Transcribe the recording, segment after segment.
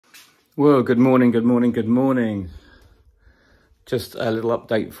Well, good morning, good morning, good morning. Just a little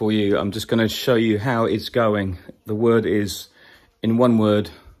update for you. I'm just going to show you how it's going. The word is, in one word,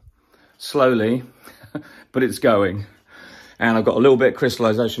 slowly, but it's going. And I've got a little bit of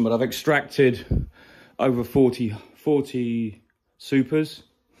crystallization, but I've extracted over 40 supers.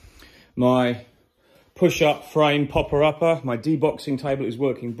 My push-up frame popper-upper, my deboxing table is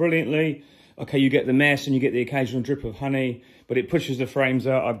working brilliantly. Okay, you get the mess and you get the occasional drip of honey, but it pushes the frames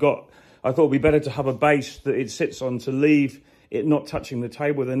out. I thought it'd be better to have a base that it sits on to leave it not touching the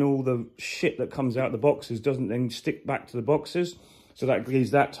table, then all the shit that comes out the boxes doesn't then stick back to the boxes. So that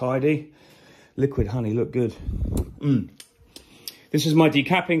leaves that tidy. Liquid honey, look good. This is my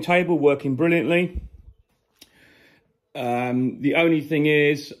decapping table, working brilliantly. The only thing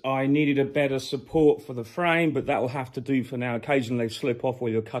is I needed a better support for the frame, but that will have to do for now. Occasionally they slip off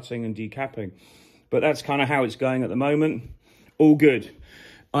while you're cutting and decapping. But that's kind of how it's going at the moment. All good.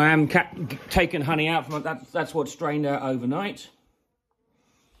 I am taking honey out from it. That's what's drained out overnight.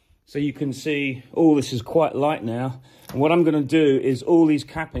 So you can see, oh, this is quite light now. And what I'm going to do is all these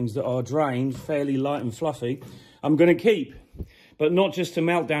cappings that are drained, fairly light and fluffy, I'm going to keep. But not just to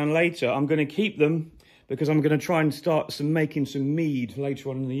melt down later. I'm going to keep them because I'm going to try and start making some mead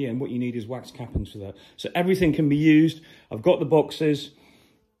later on in the year. And what you need is wax cappings for that. So everything can be used. I've got the boxes.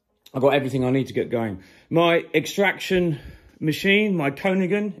 I've got everything I need to get going. My extraction machine, my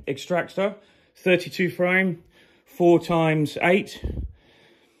Konigan extractor, 32 frame, 4x8,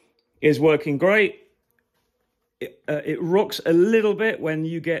 is working great. It rocks a little bit when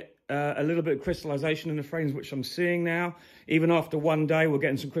you get a little bit of crystallization in the frames, which I'm seeing now. Even after one day, we're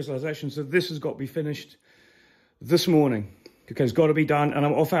getting some crystallization. So this has got to be finished this morning. Okay, it's got to be done. And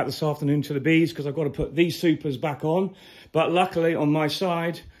I'm off out this afternoon to the bees because I've got to put these supers back on. But luckily, on my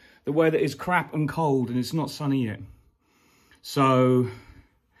side, the weather is crap and cold and it's not sunny yet. So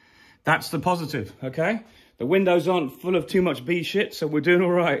that's the positive, okay? The windows aren't full of too much bee shit, so we're doing all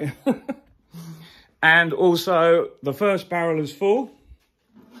right. And also, the first barrel is full.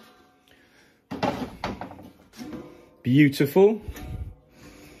 Beautiful.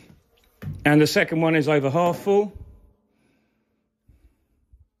 And the second one is over half full.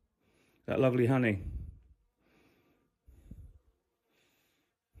 That lovely honey.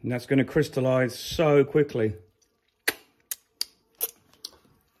 And that's going to crystallize so quickly.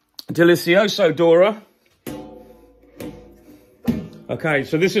 Delicioso, Dora. Okay,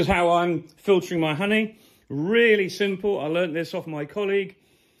 so this is how I'm filtering my honey. Really simple. I learned this off my colleague.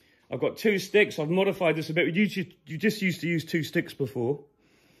 I've got 2 sticks. I've modified this a bit. You just used to use 2 sticks before.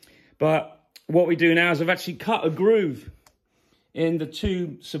 But what we do now is I've actually cut a groove in the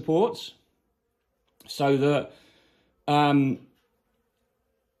 2 supports so that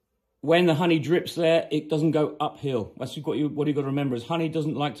when the honey drips there, it doesn't go uphill. That's what you've got to remember is honey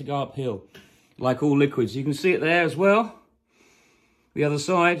doesn't like to go uphill, like all liquids. You can see it there as well. The other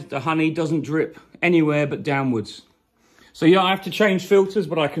side, the honey doesn't drip anywhere but downwards. So yeah, I have to change filters,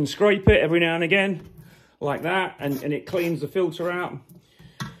 but I can scrape it every now and again, like that, and it cleans the filter out.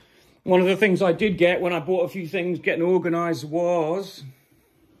 One of the things I did get when I bought a few things getting organised was,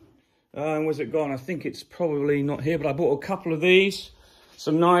 where's it gone? I think it's probably not here, but I bought a couple of these,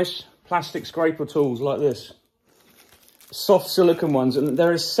 some nice plastic scraper tools like this. Soft silicone ones, and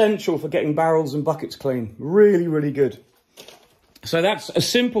they're essential for getting barrels and buckets clean. Really, really good. So that's a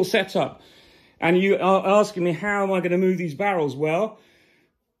simple setup. And you are asking me, how am I going to move these barrels? Well,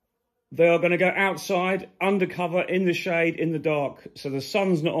 they are going to go outside, undercover, in the shade, in the dark. So the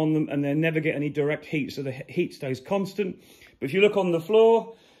sun's not on them and they never get any direct heat. So the heat stays constant. But if you look on the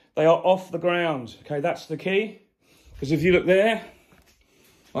floor, they are off the ground. Okay, that's the key. Because if you look there,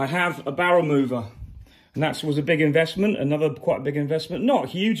 I have a barrel mover. And that was a big investment, another quite big investment. Not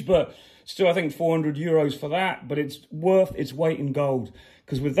huge, but still I think 400 euros for that. But it's worth its weight in gold.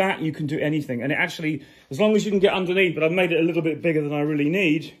 Because with that, you can do anything. And it actually, as long as you can get underneath, but I've made it a little bit bigger than I really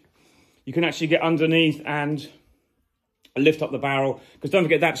need, you can actually get underneath and lift up the barrel. Because don't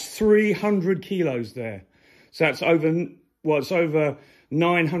forget, that's 300 kilos there. So that's over, well, it's over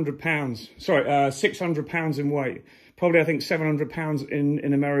 900 pounds. Sorry, 600 pounds in weight. Probably, I think, 700 pounds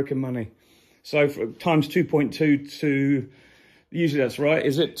in American money. So for, times 2.2 to, usually that's right,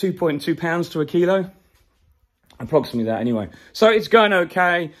 is it 2.2 pounds to a kilo? Approximately that anyway. So it's going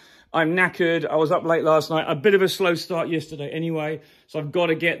okay. I'm knackered. I was up late last night. A bit of a slow start yesterday anyway. So I've got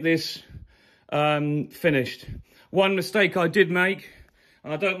to get this finished. One mistake I did make,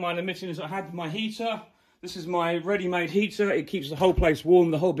 and I don't mind admitting, is I had my heater. This is my ready-made heater. It keeps the whole place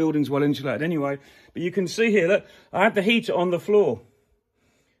warm. The whole building's well insulated anyway. But you can see here that I had the heater on the floor.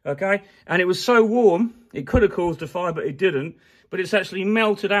 Okay? And it was so warm, it could have caused a fire, but it didn't. But it's actually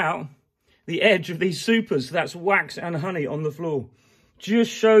melted out the edge of these supers. That's wax and honey on the floor.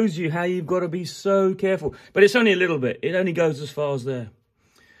 Just shows you how you've got to be so careful. But it's only a little bit. It only goes as far as there.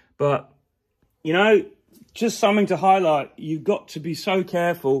 But, you know, just something to highlight. You've got to be so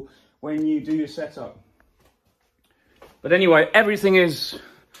careful when you do your setup. But anyway, everything is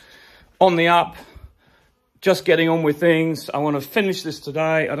on the up. Just getting on with things. I want to finish this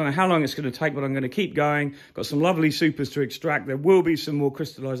today. I don't know how long it's going to take, but I'm going to keep going. Got some lovely supers to extract. There will be some more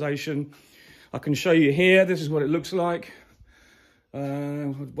crystallization. I can show you here. This is what it looks like.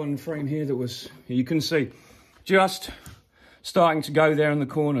 One frame here that was, you can see, just starting to go there in the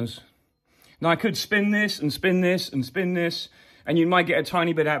corners. Now I could spin this and spin this and spin this, and you might get a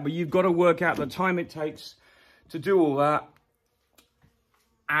tiny bit out, but you've got to work out the time it takes to do all that.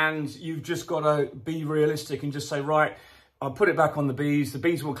 And you've just got to be realistic and just say, right, I'll put it back on the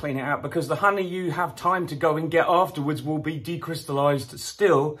bees will clean it out, because the honey you have time to go and get afterwards will be decrystallized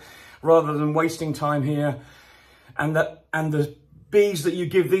still, rather than wasting time here. And the bees that you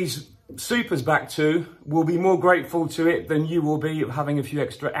give these supers back to will be more grateful to it than you will be having a few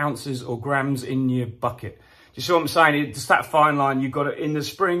extra ounces or grams in your bucket. Do you see what I'm saying? It's that fine line. You've got to, in the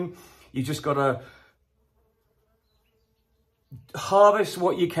spring, you just got to harvest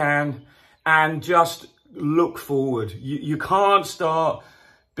what you can and just look forward. You can't start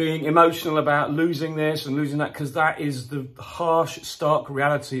being emotional about losing this and losing that, because that is the harsh, stark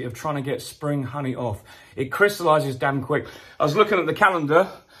reality of trying to get spring honey off. It crystallizes damn quick. I was looking at the calendar,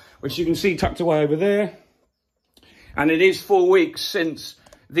 which you can see tucked away over there, and it is 4 weeks since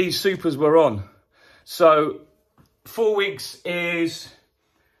these supers were on. So 4 weeks is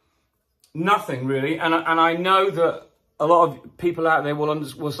nothing really, and I know that a lot of people out there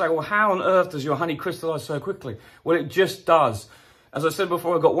will say, well, how on earth does your honey crystallize so quickly? Well, it just does. As I said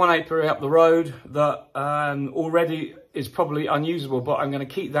before, I've got one apiary up the road that already is probably unusable, but I'm going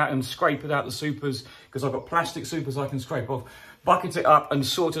to keep that and scrape it out the supers, because I've got plastic supers I can scrape off, bucket it up and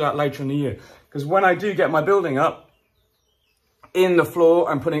sort it out later in the year. Because when I do get my building up, in the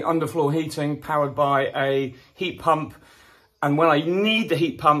floor, I'm putting underfloor heating powered by a heat pump. And when I need the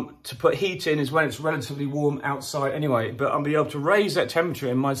heat pump to put heat in is when it's relatively warm outside anyway. But I'll be able to raise that temperature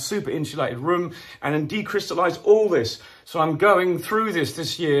in my super insulated room and then decrystallize all this. So I'm going through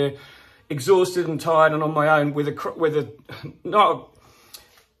this year exhausted and tired and on my own with equipment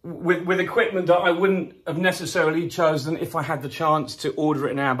that I wouldn't have necessarily chosen if I had the chance to order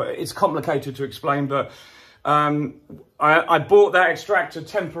it now. But it's complicated to explain. But I bought that extractor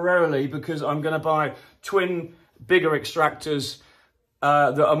temporarily because I'm going to buy twin bigger extractors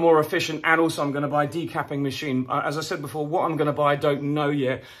that are more efficient, and also I'm going to buy a decapping machine. As I said before, what I'm going to buy I don't know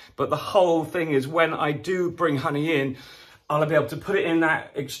yet, but the whole thing is when I do bring honey in, I'll be able to put it in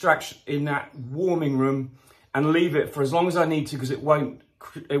that extraction, in that warming room, and leave it for as long as I need to, because it won't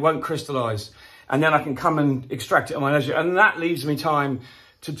crystallize, and then I can come and extract it at my leisure, and that leaves me time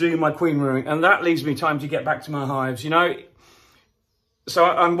to do my queen rearing, and that leaves me time to get back to my hives, you know. So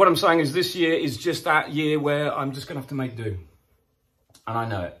what I'm saying is this year is just that year where I'm just going to have to make do. And I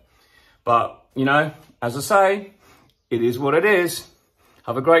know it. But, you know, as I say, it is what it is.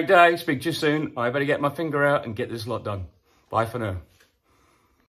 Have a great day. Speak to you soon. I better get my finger out and get this lot done. Bye for now.